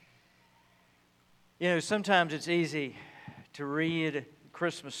You know, sometimes it's easy to read a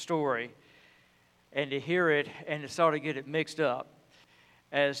Christmas story and to hear it and to sort of get it mixed up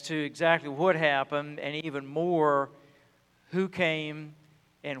as to exactly what happened and even more who came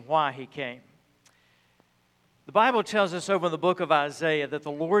and why he came. The Bible tells us over in the book of Isaiah that the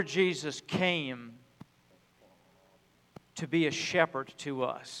Lord Jesus came to be a shepherd to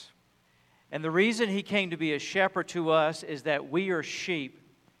us. And the reason he came to be a shepherd to us is that we are sheep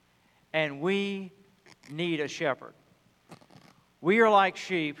and we need a shepherd. We are like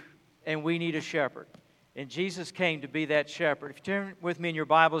sheep and we need a shepherd. And Jesus came to be that shepherd. If you turn with me in your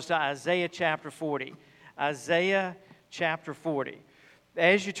Bibles to Isaiah chapter 40. Isaiah chapter 40.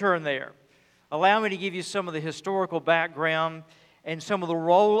 As you turn there, allow me to give you some of the historical background and some of the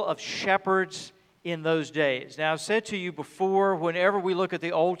role of shepherds in those days. Now, I've said to you before, whenever we look at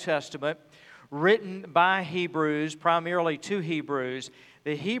the Old Testament, written by Hebrews, primarily to Hebrews,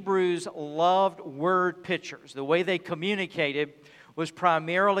 the Hebrews loved word pictures. The way they communicated was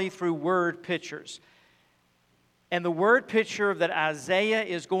primarily through word pictures. And the word picture that Isaiah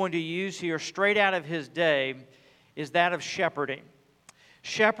is going to use here straight out of his day is that of shepherding.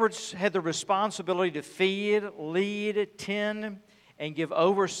 Shepherds had the responsibility to feed, lead, tend, and give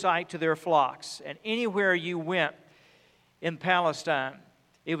oversight to their flocks. And anywhere you went in Palestine,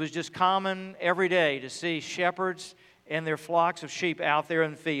 it was just common every day to see shepherds and their flocks of sheep out there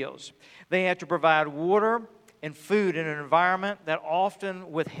in the fields. They had to provide water and food in an environment that often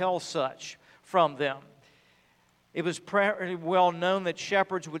withheld such from them. It was pretty well known that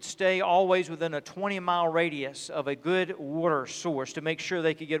shepherds would stay always within a 20-mile radius of a good water source to make sure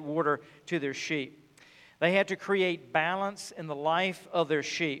they could get water to their sheep. They had to create balance in the life of their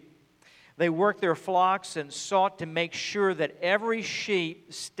sheep. They worked their flocks and sought to make sure that every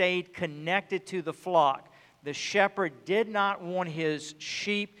sheep stayed connected to the flock. The shepherd did not want his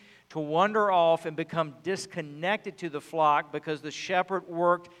sheep to wander off and become disconnected to the flock because the shepherd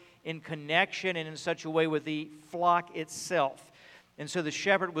worked in connection and in such a way with the flock itself. And so the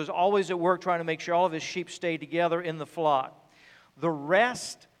shepherd was always at work trying to make sure all of his sheep stayed together in the flock. The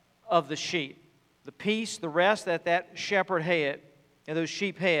rest of the sheep, the rest that shepherd had, and those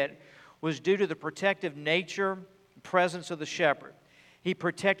sheep had, was due to the protective nature and presence of the shepherd. He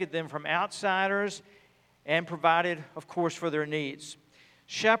protected them from outsiders and provided, of course, for their needs.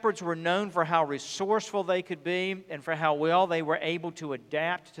 Shepherds were known for how resourceful they could be and for how well they were able to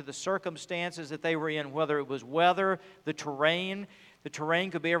adapt to the circumstances that they were in, whether it was weather, the terrain. The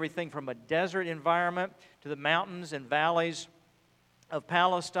terrain could be everything from a desert environment to the mountains and valleys of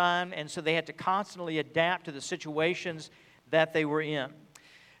Palestine, and so they had to constantly adapt to the situations that they were in.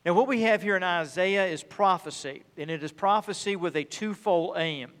 Now, what we have here in Isaiah is prophecy, and it is prophecy with a twofold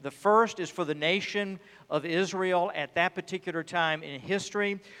aim. The first is for the nation of Israel at that particular time in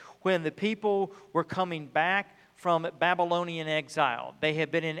history when the people were coming back from Babylonian exile. They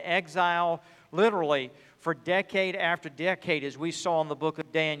had been in exile literally for decade after decade, as we saw in the book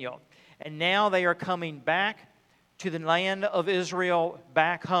of Daniel. And now they are coming back to the land of Israel,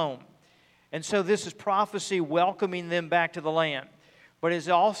 back home. And so this is prophecy welcoming them back to the land. But as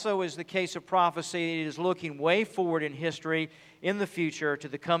also is the case of prophecy, it is looking way forward in history, in the future, to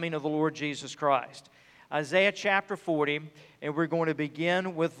the coming of the Lord Jesus Christ. Isaiah chapter 40, and we're going to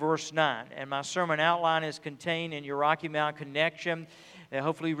begin with verse 9. And my sermon outline is contained in your Rocky Mountain Connection that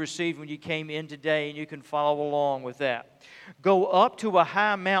hopefully you received when you came in today, and you can follow along with that. Go up to a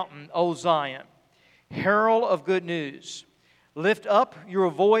high mountain, O Zion, herald of good news. Lift up your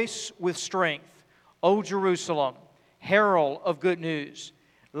voice with strength, O Jerusalem, herald of good news.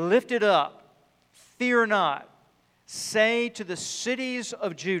 Lift it up, fear not. Say to the cities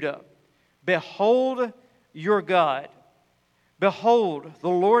of Judah, behold your God. Behold, the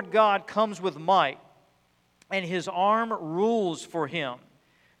Lord God comes with might, and his arm rules for him.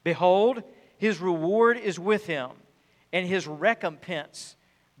 Behold, his reward is with him, and his recompense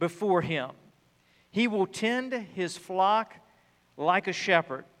before him. He will tend his flock like a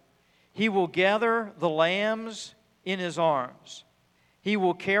shepherd. He will gather the lambs in his arms. He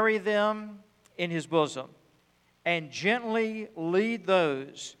will carry them in his bosom and gently lead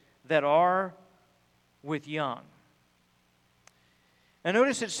those that are with young. Now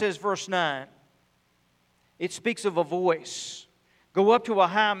notice it says, verse 9, it speaks of a voice. Go up to a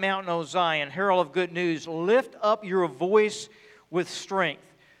high mountain, O Zion, herald of good news. Lift up your voice with strength.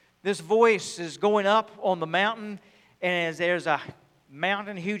 This voice is going up on the mountain, and as there's a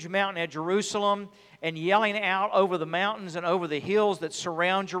mountain, huge mountain at Jerusalem, and yelling out over the mountains and over the hills that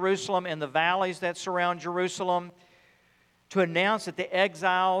surround Jerusalem and the valleys that surround Jerusalem to announce that the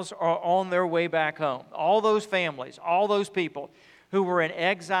exiles are on their way back home. All those families, all those people who were in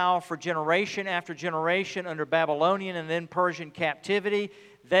exile for generation after generation under Babylonian and then Persian captivity.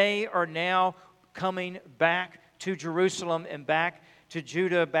 They are now coming back to Jerusalem and back to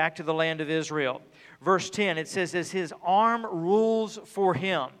Judah, back to the land of Israel. Verse 10, it says, as his arm rules for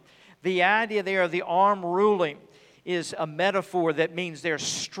him. The idea there of the arm ruling is a metaphor that means there's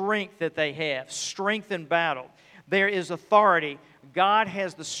strength that they have, strength in battle. There is authority. God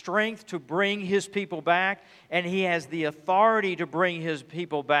has the strength to bring His people back, and He has the authority to bring His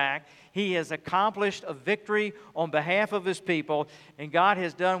people back. He has accomplished a victory on behalf of His people, and God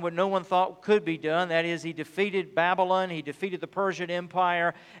has done what no one thought could be done. That is, He defeated Babylon, He defeated the Persian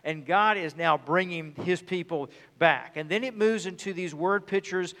Empire, and God is now bringing His people back. And then it moves into these word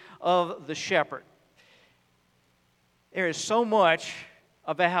pictures of the shepherd. There is so much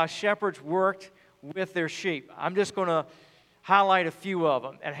about how shepherds worked with their sheep. I'm just going to highlight a few of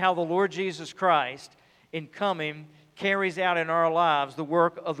them and how the Lord Jesus Christ, in coming, carries out in our lives the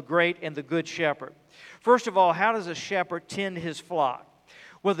work of the great and the good shepherd. First of all, how does a shepherd tend his flock?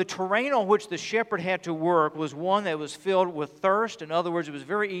 Well, the terrain on which the shepherd had to work was one that was filled with thirst. In other words, it was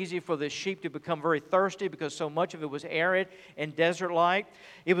very easy for the sheep to become very thirsty because so much of it was arid and desert-like.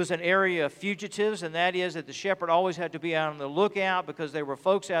 It was an area of fugitives, and that is that the shepherd always had to be out on the lookout because there were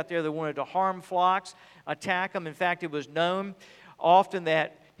folks out there that wanted to harm flocks, attack them. In fact, it was known often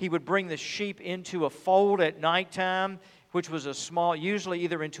that he would bring the sheep into a fold at nighttime, which was a small, usually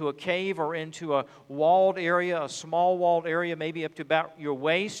either into a cave or into a walled area, a small walled area, maybe up to about your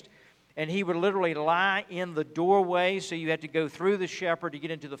waist. And he would literally lie in the doorway, so you had to go through the shepherd to get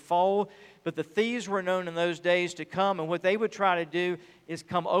into the fold. But the thieves were known in those days to come, and what they would try to do is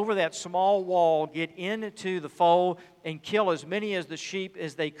come over that small wall, get into the fold, and kill as many of the sheep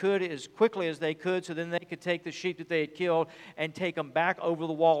as they could, as quickly as they could, so then they could take the sheep that they had killed and take them back over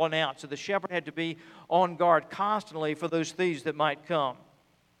the wall and out. So the shepherd had to be on guard constantly for those thieves that might come.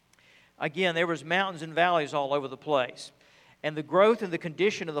 Again, there was mountains and valleys all over the place. And the growth and the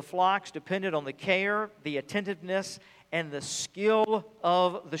condition of the flocks depended on the care, the attentiveness, and the skill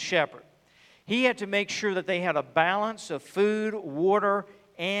of the shepherd. He had to make sure that they had a balance of food, water,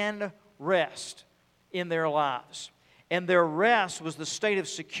 and rest in their lives. And their rest was the state of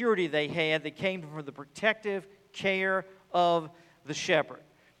security they had that came from the protective care of the shepherd.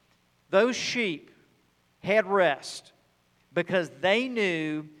 Those sheep had rest because they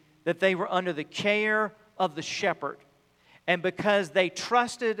knew that they were under the care of the shepherd. And because they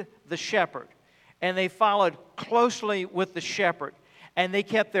trusted the shepherd, and they followed closely with the shepherd, and they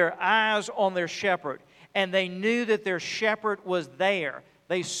kept their eyes on their shepherd, and they knew that their shepherd was there.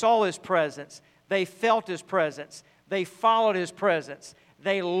 They saw his presence. They felt his presence. They followed his presence.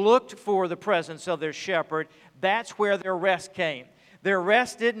 They looked for the presence of their shepherd. That's where their rest came. Their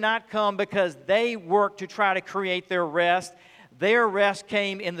rest did not come because they worked to try to create their rest. Their rest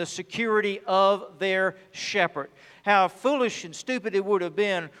came in the security of their shepherd. How foolish and stupid it would have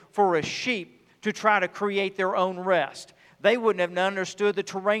been for a sheep to try to create their own rest. They wouldn't have understood the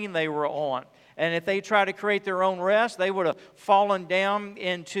terrain they were on. And if they tried to create their own rest, they would have fallen down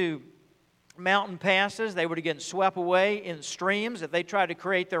into mountain passes. They would have gotten swept away in streams. If they tried to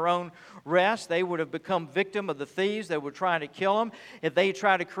create their own rest, they would have become victim of the thieves that were trying to kill them. If they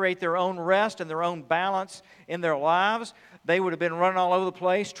tried to create their own rest and their own balance in their lives, they would have been running all over the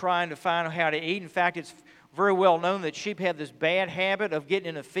place trying to find how to eat. In fact, it's very well known that sheep have this bad habit of getting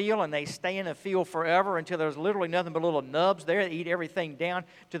in a field, and they stay in a field forever until there's literally nothing but little nubs there. They eat everything down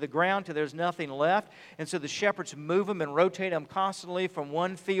to the ground till there's nothing left. And so the shepherds move them and rotate them constantly from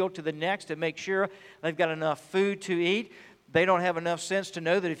one field to the next to make sure they've got enough food to eat. They don't have enough sense to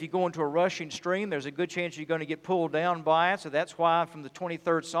know that if you go into a rushing stream, there's a good chance you're going to get pulled down by it. So that's why from the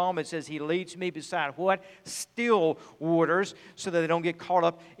 23rd Psalm it says, He leads me beside what? Still waters, so that they don't get caught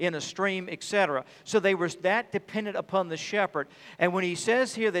up in a stream, etc. So they were that dependent upon the shepherd. And when he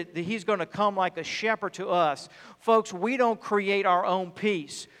says here that he's going to come like a shepherd to us, folks, we don't create our own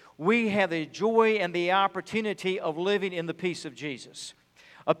peace. We have the joy and the opportunity of living in the peace of Jesus.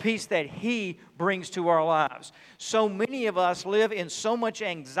 A peace that He brings to our lives. So many of us live in so much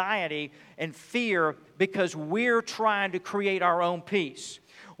anxiety and fear because we're trying to create our own peace.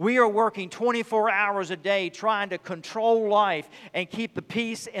 We are working 24 hours a day trying to control life and keep the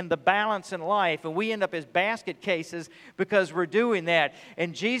peace and the balance in life. And we end up as basket cases because we're doing that.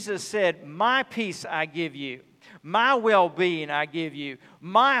 And Jesus said, "My peace I give you. My well-being I give you.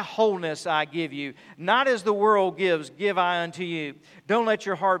 My wholeness I give you. Not as the world gives, give I unto you. Don't let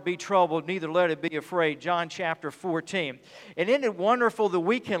your heart be troubled, neither let it be afraid." John chapter 14. And isn't it wonderful that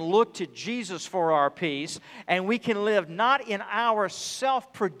we can look to Jesus for our peace, and we can live not in our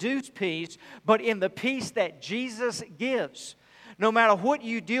self-produced peace, but in the peace that Jesus gives. No matter what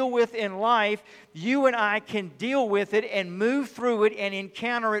you deal with in life, you and I can deal with it and move through it and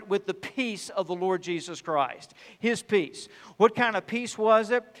encounter it with the peace of the Lord Jesus Christ. His peace. What kind of peace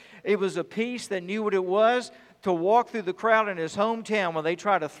was it? It was a peace that knew what it was to walk through the crowd in his hometown when they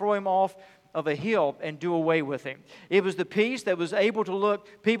tried to throw him off of a hill and do away with him. It was the peace that was able to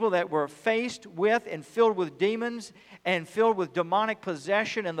look people that were faced with and filled with demons and filled with demonic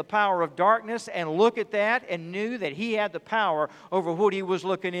possession and the power of darkness, and look at that and knew that he had the power over what he was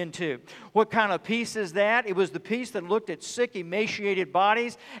looking into. What kind of peace is that? It was the peace that looked at sick, emaciated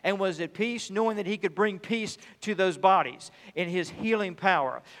bodies and was at peace knowing that he could bring peace to those bodies in his healing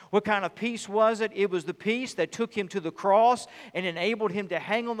power. What kind of peace was it? It was the peace that took him to the cross and enabled him to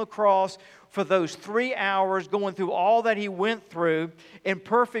hang on the cross for those 3 hours, going through all that he went through in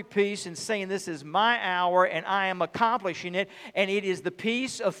perfect peace and saying, this is my hour and I am accomplishing it. And it is the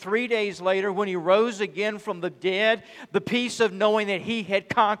peace of 3 days later when he rose again from the dead, the peace of knowing that he had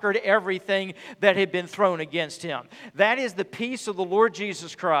conquered everything that had been thrown against him. That is the peace of the Lord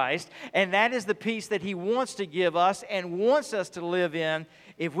Jesus Christ, and that is the peace that he wants to give us and wants us to live in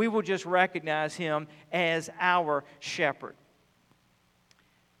if we will just recognize him as our shepherd.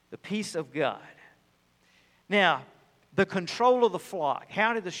 The peace of God. Now, the control of the flock.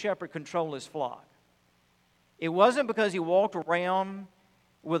 How did the shepherd control his flock? It wasn't because he walked around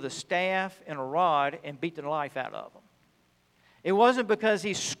with a staff and a rod and beat the life out of them. It wasn't because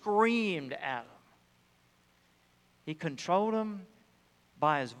he screamed at them. He controlled them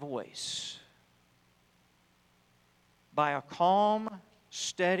by his voice. By a calm,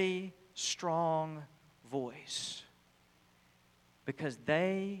 steady, strong voice. Because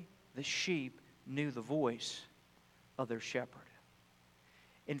they, the sheep, knew the voice of their shepherd.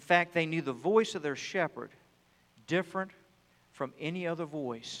 In fact, they knew the voice of their shepherd different from any other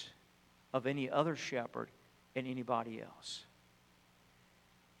voice of any other shepherd and anybody else.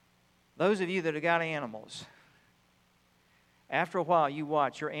 Those of you that have got animals, after a while you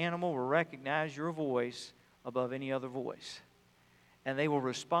watch, your animal will recognize your voice above any other voice. And they will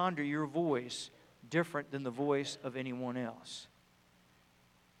respond to your voice different than the voice of anyone else.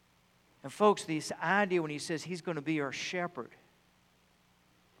 And folks, this idea when he says he's going to be our shepherd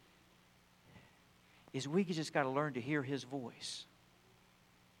is we just got to learn to hear his voice.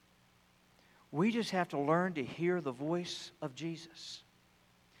 We just have to learn to hear the voice of Jesus.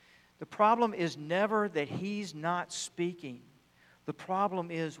 The problem is never that he's not speaking. The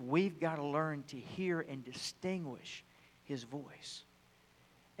problem is we've got to learn to hear and distinguish his voice.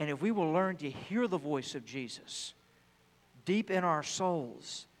 And if we will learn to hear the voice of Jesus deep in our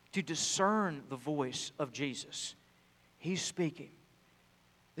souls, to discern the voice of Jesus, he's speaking.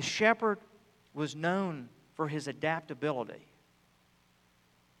 The shepherd was known for his adaptability.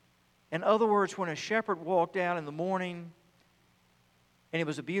 In other words, when a shepherd walked out in the morning and it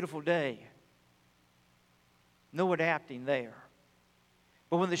was a beautiful day, no adapting there.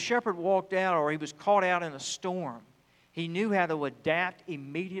 But when the shepherd walked out or he was caught out in a storm, he knew how to adapt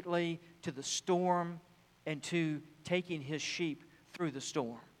immediately to the storm and to taking his sheep through the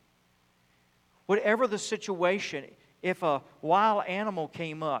storm. Whatever the situation, if a wild animal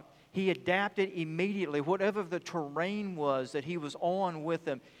came up, he adapted immediately. Whatever the terrain was that he was on with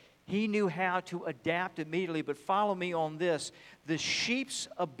them, he knew how to adapt immediately. But follow me on this. The sheep's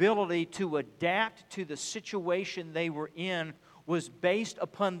ability to adapt to the situation they were in was based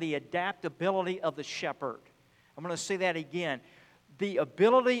upon the adaptability of the shepherd. I'm going to say that again. The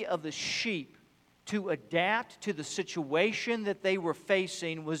ability of the sheep to adapt to the situation that they were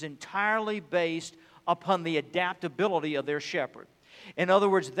facing was entirely based upon the adaptability of their shepherd. In other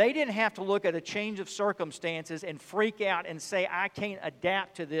words, they didn't have to look at a change of circumstances and freak out and say, I can't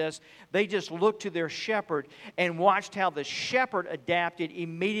adapt to this. They just looked to their shepherd and watched how the shepherd adapted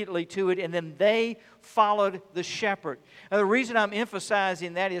immediately to it, and then they followed the shepherd. Now, the reason I'm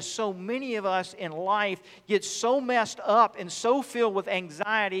emphasizing that is so many of us in life get so messed up and so filled with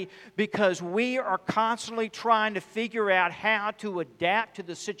anxiety because we are constantly trying to figure out how to adapt to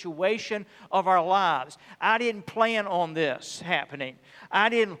the situation of our lives. I didn't plan on this happening. I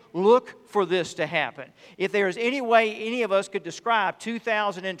didn't look for this to happen. If there's any way any of us could describe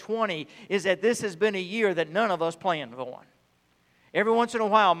 2020 is that this has been a year that none of us planned on. Every once in a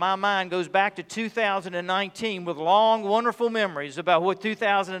while, my mind goes back to 2019 with long, wonderful memories about what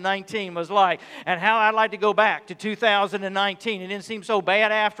 2019 was like and how I'd like to go back to 2019. It didn't seem so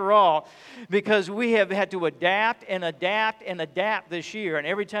bad after all because we have had to adapt and adapt and adapt this year. And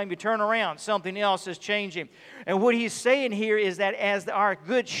every time you turn around, something else is changing. And what he's saying here is that as our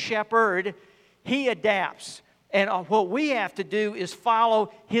good shepherd, he adapts. And what we have to do is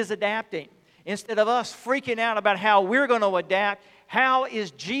follow his adapting. Instead of us freaking out about how we're going to adapt, How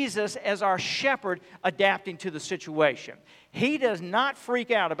is Jesus as our shepherd adapting to the situation? He does not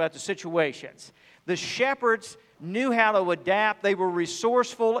freak out about the situations. The shepherds knew how to adapt. They were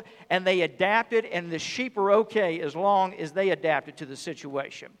resourceful, and they adapted, and the sheep are okay as long as they adapted to the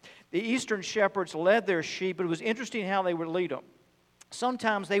situation. The eastern shepherds led their sheep, but it was interesting how they would lead them.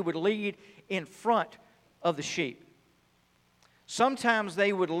 Sometimes they would lead in front of the sheep. Sometimes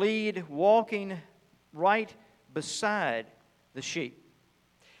they would lead walking right beside the sheep.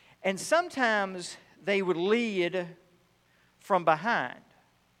 And sometimes they would lead from behind.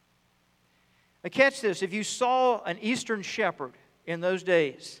 Now catch this, if you saw an eastern shepherd in those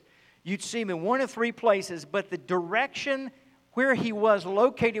days, you'd see him in one of three places, but the direction where he was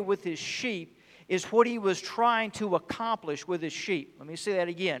located with his sheep is what he was trying to accomplish with his sheep. Let me say that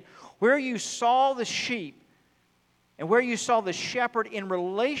again. Where you saw the sheep and where you saw the shepherd in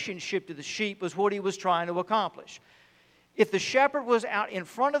relationship to the sheep was what he was trying to accomplish. If the shepherd was out in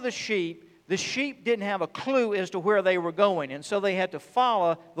front of the sheep didn't have a clue as to where they were going, and so they had to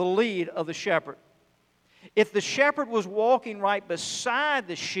follow the lead of the shepherd. If the shepherd was walking right beside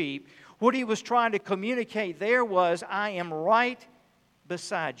the sheep, what he was trying to communicate there was, I am right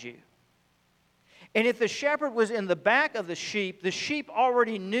beside you. And if the shepherd was in the back of the sheep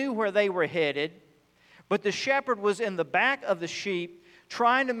already knew where they were headed, but the shepherd was in the back of the sheep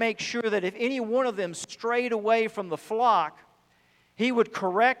trying to make sure that if any one of them strayed away from the flock, he would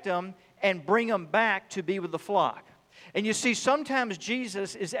correct them and bring them back to be with the flock. And you see, sometimes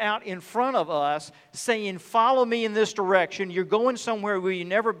Jesus is out in front of us saying, follow me in this direction. You're going somewhere where you've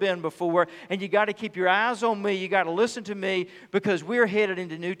never been before, and you got to keep your eyes on me. You got to listen to me because we're headed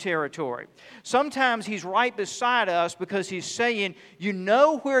into new territory. Sometimes he's right beside us because he's saying, you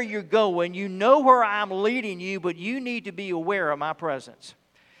know where you're going, you know where I'm leading you, but you need to be aware of my presence.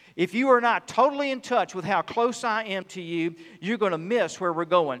 If you are not totally in touch with how close I am to you, you're going to miss where we're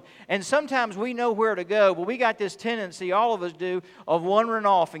going. And sometimes we know where to go, but we got this tendency, all of us do, of wandering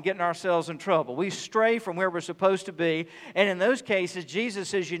off and getting ourselves in trouble. We stray from where we're supposed to be. And in those cases, Jesus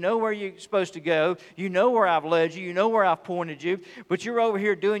says, you know where you're supposed to go. You know where I've led you. You know where I've pointed you. But you're over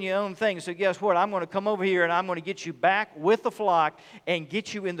here doing your own thing. So guess what? I'm going to come over here and I'm going to get you back with the flock and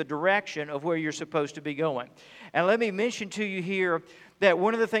get you in the direction of where you're supposed to be going. And let me mention to you here that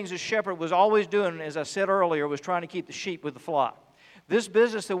one of the things the shepherd was always doing, as I said earlier, was trying to keep the sheep with the flock. This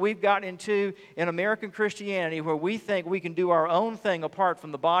business that we've gotten into in American Christianity, where we think we can do our own thing apart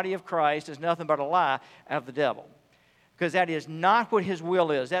from the body of Christ, is nothing but a lie of the devil. Because that is not what his will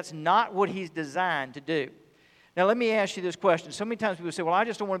is. That's not what he's designed to do. Now, let me ask you this question. So many times people say, well, I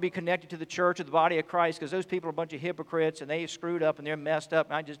just don't want to be connected to the church or the body of Christ because those people are a bunch of hypocrites and they screwed up and they're messed up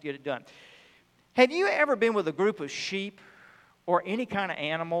and I just get it done. Have you ever been with a group of sheep or any kind of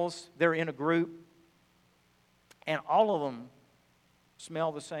animals? They're in a group and all of them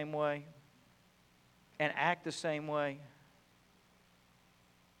smell the same way and act the same way?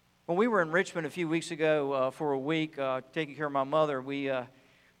 When we were in Richmond a few weeks ago for a week taking care of my mother, we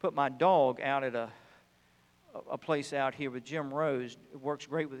put my dog out at a place out here with Jim Rose. It works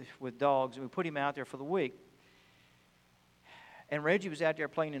great with dogs, and we put him out there for the week. And Reggie was out there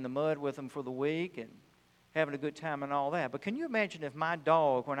playing in the mud with him for the week and having a good time and all that. But can you imagine if my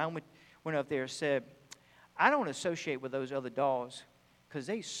dog, when I went up there, said, I don't associate with those other dogs because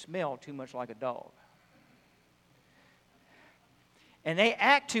they smell too much like a dog. And they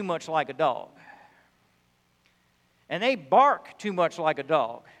act too much like a dog. And they bark too much like a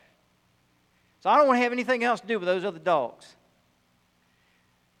dog. So I don't want to have anything else to do with those other dogs.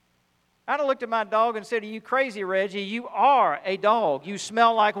 I'd have looked at my dog and said, are you crazy, Reggie? You are a dog. You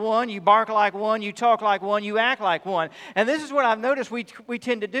smell like one, you bark like one, you talk like one, you act like one. And this is what I've noticed we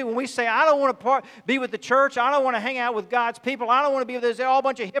tend to do. When we say, I don't want to be with the church, I don't want to hang out with God's people, I don't want to be with they're all a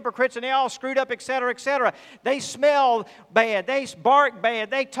bunch of hypocrites and they're all screwed up, etc., etc. They smell bad, they bark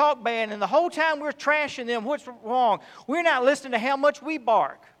bad, they talk bad, and the whole time we're trashing them, what's wrong? We're not listening to how much we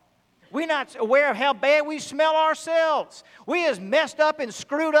bark. We're not aware of how bad we smell ourselves. We as messed up and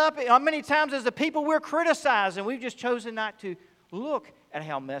screwed up how many times as the people we're criticizing. We've just chosen not to look at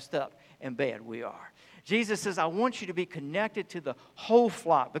how messed up and bad we are. Jesus says, I want you to be connected to the whole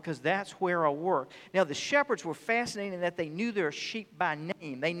flock because that's where I work. Now, the shepherds were fascinating in that they knew their sheep by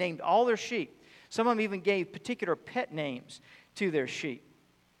name. They named all their sheep. Some of them even gave particular pet names to their sheep.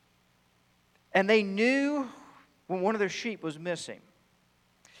 And they knew when one of their sheep was missing.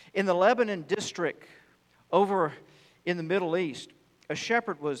 In the Lebanon district over in the Middle East, a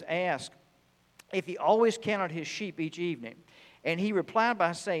shepherd was asked if he always counted his sheep each evening. And he replied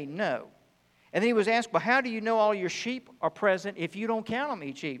by saying no. And then he was asked, well, how do you know all your sheep are present if you don't count them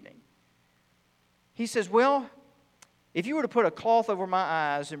each evening? He says, well, If you were to put a cloth over my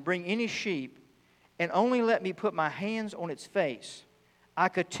eyes and bring any sheep and only let me put my hands on its face, I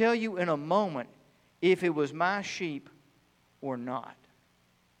could tell you in a moment if it was my sheep or not.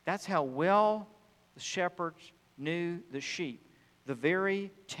 That's how well the shepherds knew the sheep, the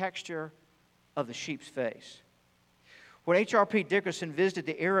very texture of the sheep's face. When H.R.P. Dickerson visited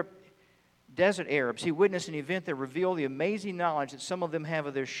the desert Arabs, he witnessed an event that revealed the amazing knowledge that some of them have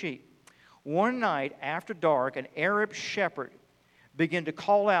of their sheep. One night after dark, an Arab shepherd began to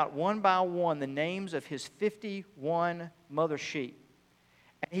call out one by one the names of his 51 mother sheep.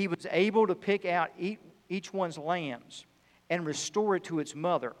 And he was able to pick out each one's lambs and restore it to its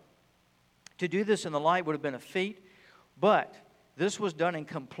mother. To do this in the light would have been a feat, but this was done in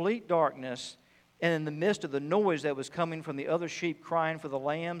complete darkness and in the midst of the noise that was coming from the other sheep crying for the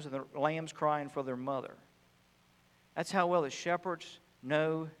lambs and the lambs crying for their mother. That's how well the shepherds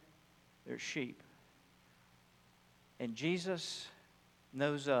know their sheep. And Jesus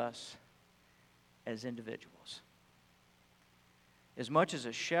knows us as individuals. As much as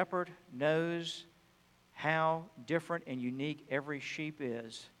a shepherd knows how different and unique every sheep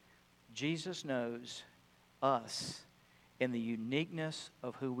is, Jesus knows us in the uniqueness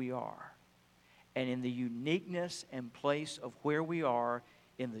of who we are and in the uniqueness and place of where we are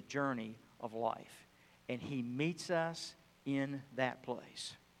in the journey of life. And He meets us in that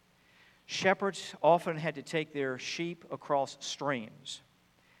place. Shepherds often had to take their sheep across streams.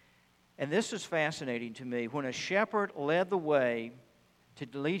 And this is fascinating to me. When a shepherd led the way to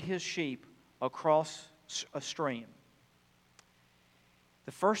lead his sheep across a stream,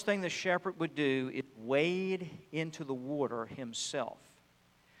 the first thing the shepherd would do is wade into the water himself.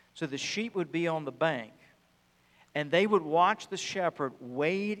 So the sheep would be on the bank, and they would watch the shepherd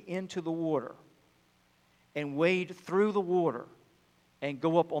wade into the water and wade through the water and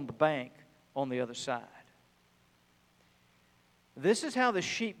go up on the bank on the other side. This is how the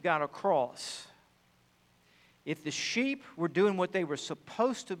sheep got across. If the sheep were doing what they were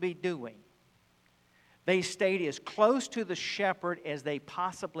supposed to be doing, they stayed as close to the shepherd as they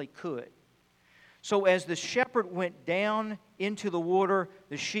possibly could. So as the shepherd went down into the water,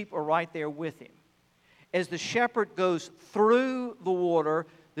 the sheep are right there with him. As the shepherd goes through the water,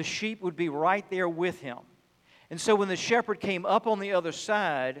 the sheep would be right there with him. And so when the shepherd came up on the other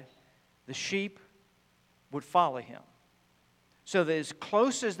side, the sheep would follow him. So that as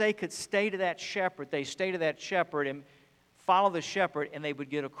close as they could stay to that shepherd, they stay to that shepherd and follow the shepherd, and they would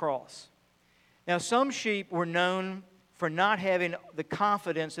get across. Now, some sheep were known for not having the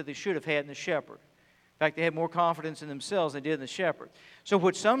confidence that they should have had in the shepherd. In fact, they had more confidence in themselves than they did in the shepherd. So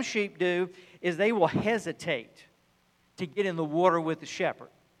what some sheep do is they will hesitate to get in the water with the shepherd.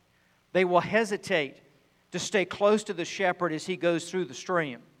 They will hesitate to stay close to the shepherd as he goes through the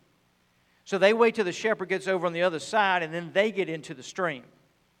stream. So they wait till the shepherd gets over on the other side, and then they get into the stream.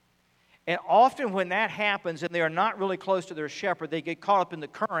 And often when that happens and they are not really close to their shepherd, they get caught up in the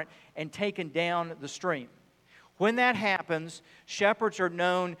current and taken down the stream. When that happens, shepherds are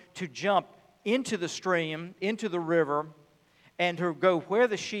known to jump into the stream, into the river, and to go where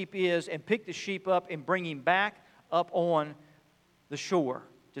the sheep is and pick the sheep up and bring him back up on the shore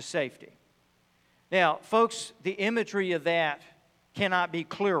to safety. Now, folks, the imagery of that cannot be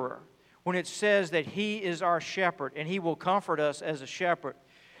clearer. When it says that He is our shepherd and He will comfort us as a shepherd,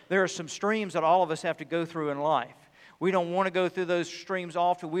 there are some streams that all of us have to go through in life. We don't want to go through those streams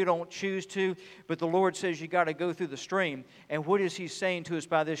often. We don't choose to, but the Lord says you got to go through the stream. And what is He saying to us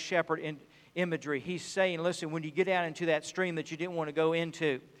by this shepherd imagery? He's saying, listen, when you get out into that stream that you didn't want to go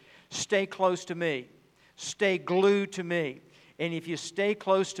into, stay close to me. Stay glued to me. And if you stay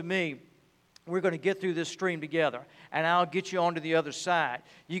close to me, we're going to get through this stream together, and I'll get you onto the other side.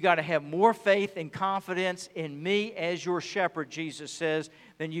 You got to have more faith and confidence in me as your shepherd, Jesus says,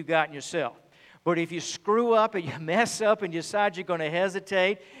 than you got in yourself. But if you screw up and you mess up and you decide you're going to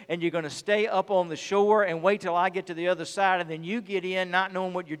hesitate and you're going to stay up on the shore and wait till I get to the other side, and then you get in not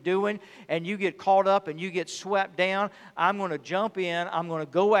knowing what you're doing and you get caught up and you get swept down, I'm going to jump in, I'm going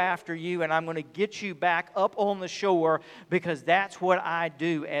to go after you, and I'm going to get you back up on the shore, because that's what I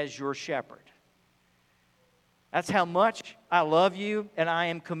do as your shepherd. That's how much I love you and I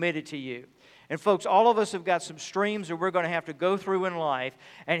am committed to you. And folks, all of us have got some streams that we're going to have to go through in life.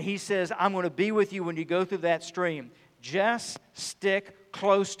 And He says, I'm going to be with you when you go through that stream. Just stick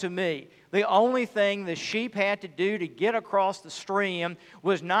close to me. The only thing the sheep had to do to get across the stream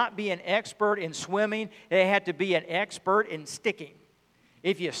was not be an expert in swimming. They had to be an expert in sticking.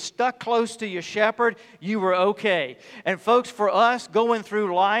 If you stuck close to your shepherd, you were okay. And folks, for us going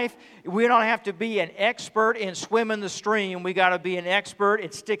through life, we don't have to be an expert in swimming the stream. We got to be an expert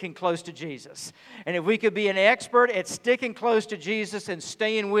at sticking close to Jesus. And if we could be an expert at sticking close to Jesus and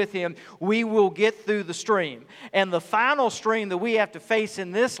staying with Him, we will get through the stream. And the final stream that we have to face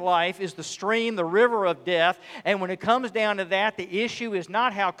in this life is the stream, the river of death. And when it comes down to that, the issue is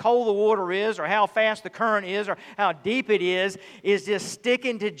not how cold the water is or how fast the current is or how deep it is just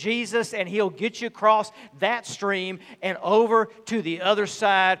sticking to Jesus, and He'll get you across that stream and over to the other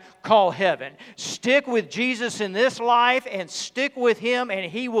side called heaven. Stick with Jesus in this life and stick with Him, and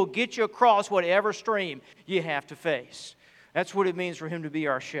He will get you across whatever stream you have to face. That's what it means for Him to be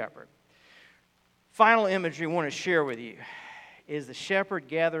our shepherd. Final imagery I want to share with you is the shepherd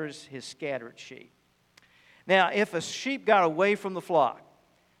gathers his scattered sheep. Now, if a sheep got away from the flock,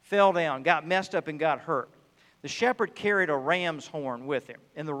 fell down, got messed up, and got hurt, the shepherd carried a ram's horn with him,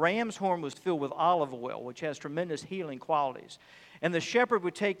 and the ram's horn was filled with olive oil, which has tremendous healing qualities. And the shepherd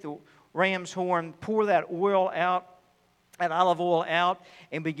would take the ram's horn, pour that oil out, that olive oil out,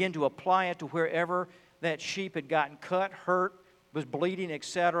 and begin to apply it to wherever that sheep had gotten cut, hurt, was bleeding,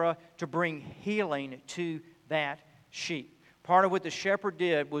 etc., to bring healing to that sheep. Part of what the shepherd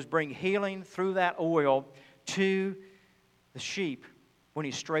did was bring healing through that oil to the sheep when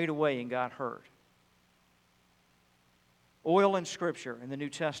he strayed away and got hurt. Oil in Scripture in the New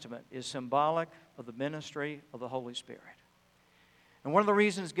Testament is symbolic of the ministry of the Holy Spirit. And one of the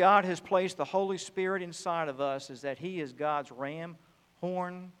reasons God has placed the Holy Spirit inside of us is that He is God's ram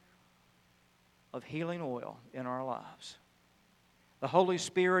horn of healing oil in our lives. The Holy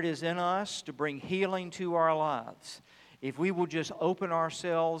Spirit is in us to bring healing to our lives. If we will just open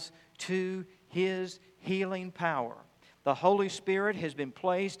ourselves to His healing power. The Holy Spirit has been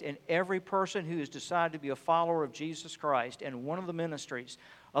placed in every person who has decided to be a follower of Jesus Christ. And one of the ministries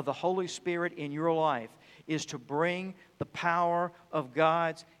of the Holy Spirit in your life is to bring the power of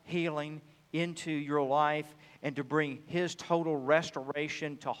God's healing into your life and to bring His total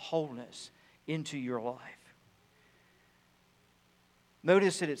restoration to wholeness into your life.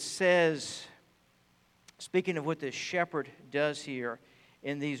 Notice that it says, speaking of what the shepherd does here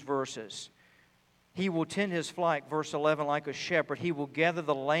in these verses, He will tend His flock, verse 11, like a shepherd. He will gather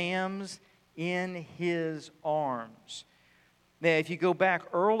the lambs in His arms. Now, if you go back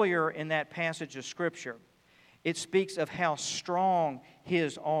earlier in that passage of Scripture, it speaks of how strong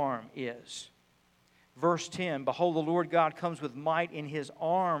His arm is. Verse 10, behold, the Lord God comes with might, in His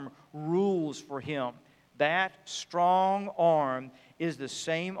arm rules for Him. That strong arm is the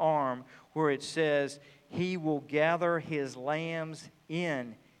same arm where it says, He will gather His lambs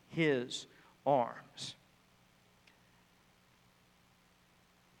in His arms.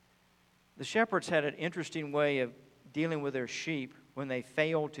 The shepherds had an interesting way of dealing with their sheep when they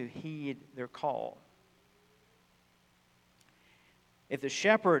failed to heed their call. If the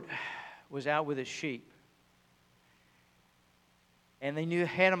shepherd was out with his sheep and they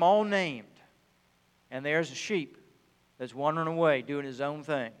had them all named, and there's a sheep that's wandering away doing his own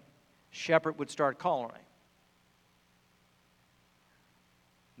thing, shepherd would start calling him.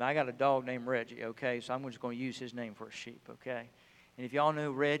 Now, I got a dog named Reggie, okay, so I'm just going to use his name for a sheep, okay? And if y'all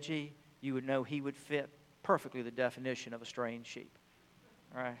knew Reggie, you would know he would fit perfectly the definition of a straying sheep,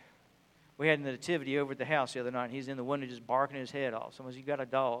 all right? We had the nativity over at the house the other night, and he's in the window just barking his head off. Someone said, you got a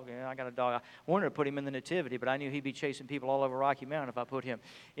dog? Yeah, I got a dog. I wanted to put him in the nativity, but I knew he'd be chasing people all over Rocky Mountain if I put him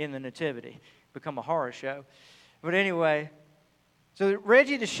in the nativity. Become a horror show. But anyway, so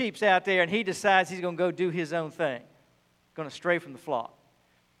Reggie the sheep's out there, and he decides he's going to go do his own thing, going to stray from the flock.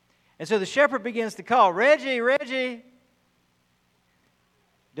 And so the shepherd begins to call, Reggie, Reggie.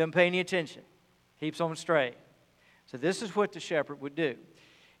 Doesn't pay any attention. Keeps on straying. So this is what the shepherd would do.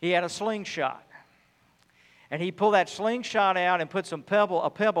 He had a slingshot. And he'd pull that slingshot out and put a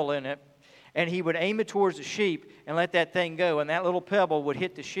pebble in it, and he would aim it towards the sheep and let that thing go, and that little pebble would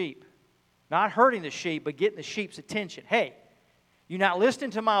hit the sheep. Not hurting the sheep, but getting the sheep's attention. Hey, you're not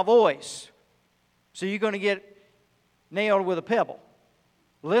listening to my voice, so you're going to get nailed with a pebble.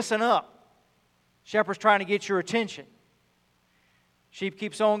 Listen up. Shepherd's trying to get your attention. Sheep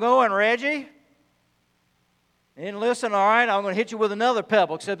keeps on going, Reggie. And listen, all right, I'm going to hit you with another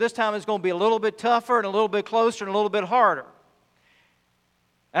pebble, except this time it's going to be a little bit tougher and a little bit closer and a little bit harder.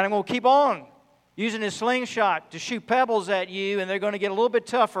 And I'm going to keep on using this slingshot to shoot pebbles at you, and they're going to get a little bit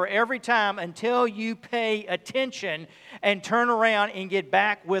tougher every time until you pay attention and turn around and get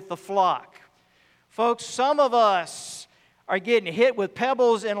back with the flock. Folks, some of us are getting hit with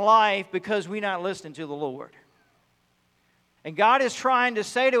pebbles in life because we're not listening to the Lord. And God is trying to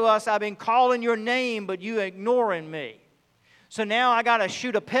say to us, I've been calling your name, but you're ignoring me. So now I got to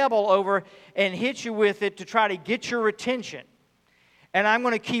shoot a pebble over and hit you with it to try to get your attention. And I'm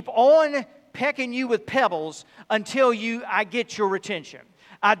going to keep on pecking you with pebbles until I get your attention.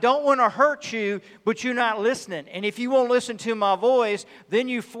 I don't want to hurt you, but you're not listening. And if you won't listen to my voice, then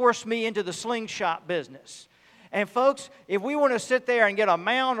you force me into the slingshot business. And folks, if we want to sit there and get a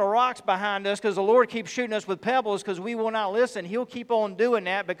mound of rocks behind us because the Lord keeps shooting us with pebbles because we will not listen, He'll keep on doing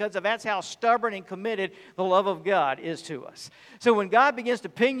that because that's how stubborn and committed the love of God is to us. So when God begins to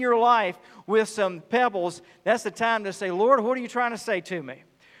ping your life with some pebbles, that's the time to say, Lord, what are you trying to say to me?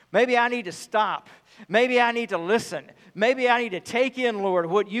 Maybe I need to stop. Maybe I need to listen. Maybe I need to take in, Lord,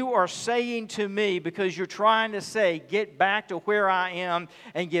 what you are saying to me because you're trying to say, get back to where I am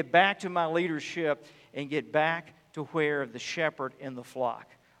and get back to my leadership and get back to where the shepherd and the flock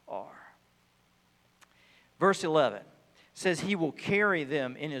are. Verse 11 says, He will carry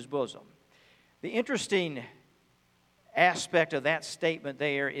them in His bosom. The interesting aspect of that statement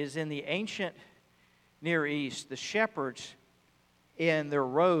there is in the ancient Near East, the shepherds in their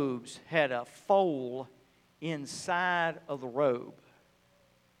robes had a foal inside of the robe.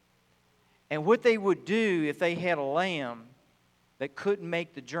 And what they would do if they had a lamb that couldn't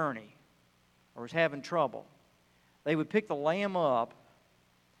make the journey or was having trouble, they would pick the lamb up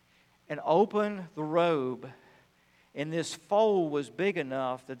and open the robe, and this fold was big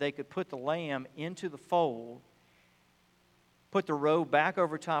enough that they could put the lamb into the fold, put the robe back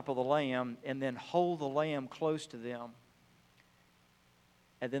over top of the lamb, and then hold the lamb close to them.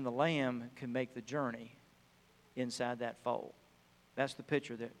 And then the lamb can make the journey inside that fold. That's the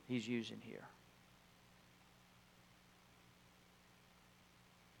picture that he's using here.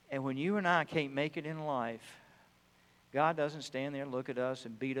 And when you and I can't make it in life, God doesn't stand there and look at us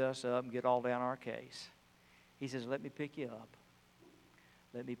and beat us up and get all down our case. He says, let me pick you up.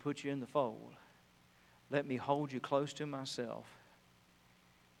 Let me put you in the fold. Let me hold you close to myself.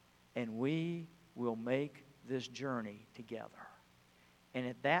 And we will make this journey together. And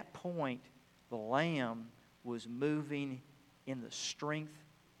at that point, the lamb was moving in the strength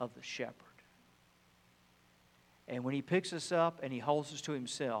of the shepherd. And when he picks us up and he holds us to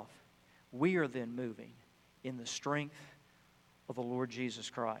himself, we are then moving in the strength of the Lord Jesus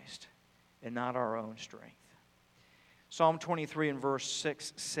Christ and not our own strength. Psalm 23 and verse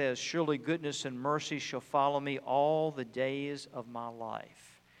 6 says, Surely goodness and mercy shall follow me all the days of my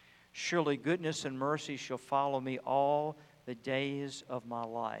life. Surely goodness and mercy shall follow me all the days of my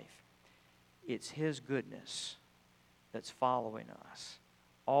life. It's His goodness that's following us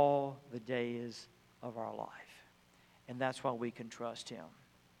all the days of our life. And that's why we can trust Him.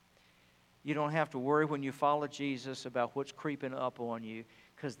 You don't have to worry when you follow Jesus about what's creeping up on you,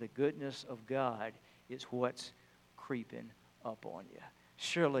 because the goodness of God is what's creeping up on you.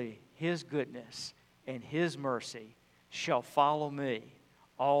 Surely His goodness and His mercy shall follow me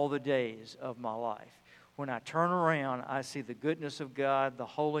all the days of my life. When I turn around, I see the goodness of God, the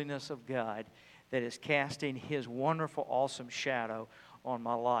holiness of God that is casting His wonderful, awesome shadow on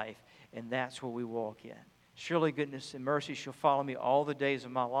my life. And that's where we walk in. Surely goodness and mercy shall follow me all the days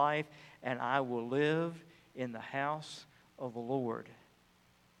of my life, and I will live in the house of the Lord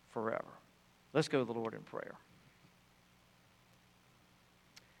forever. Let's go to the Lord in prayer.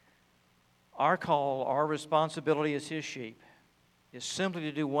 Our call, our responsibility as His sheep is simply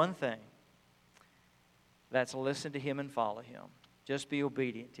to do one thing. That's listen to Him and follow Him. Just be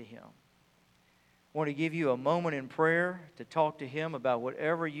obedient to Him. I want to give you a moment in prayer to talk to Him about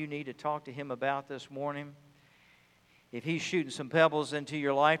whatever you need to talk to Him about this morning. If He's shooting some pebbles into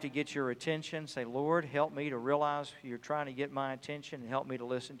your life to get your attention, say, Lord, help me to realize you're trying to get my attention and help me to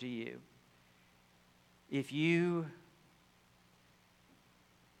listen to you. If you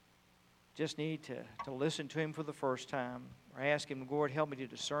just need to listen to Him for the first time, or ask Him, Lord, help me to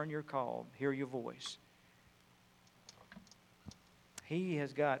discern your call, hear your voice. He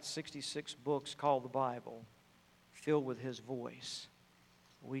has got 66 books called the Bible filled with His voice.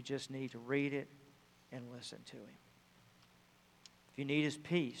 We just need to read it and listen to Him. If you need His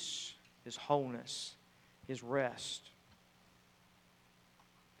peace, His wholeness, His rest,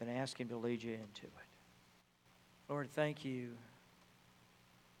 then ask Him to lead you into it. Lord, thank you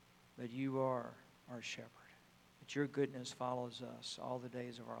that you are our shepherd, that your goodness follows us all the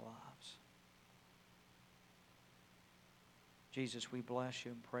days of our lives. Jesus, we bless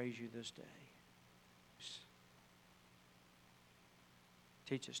you and praise you this day.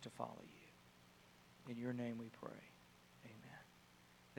 Teach us to follow you. In your name we pray.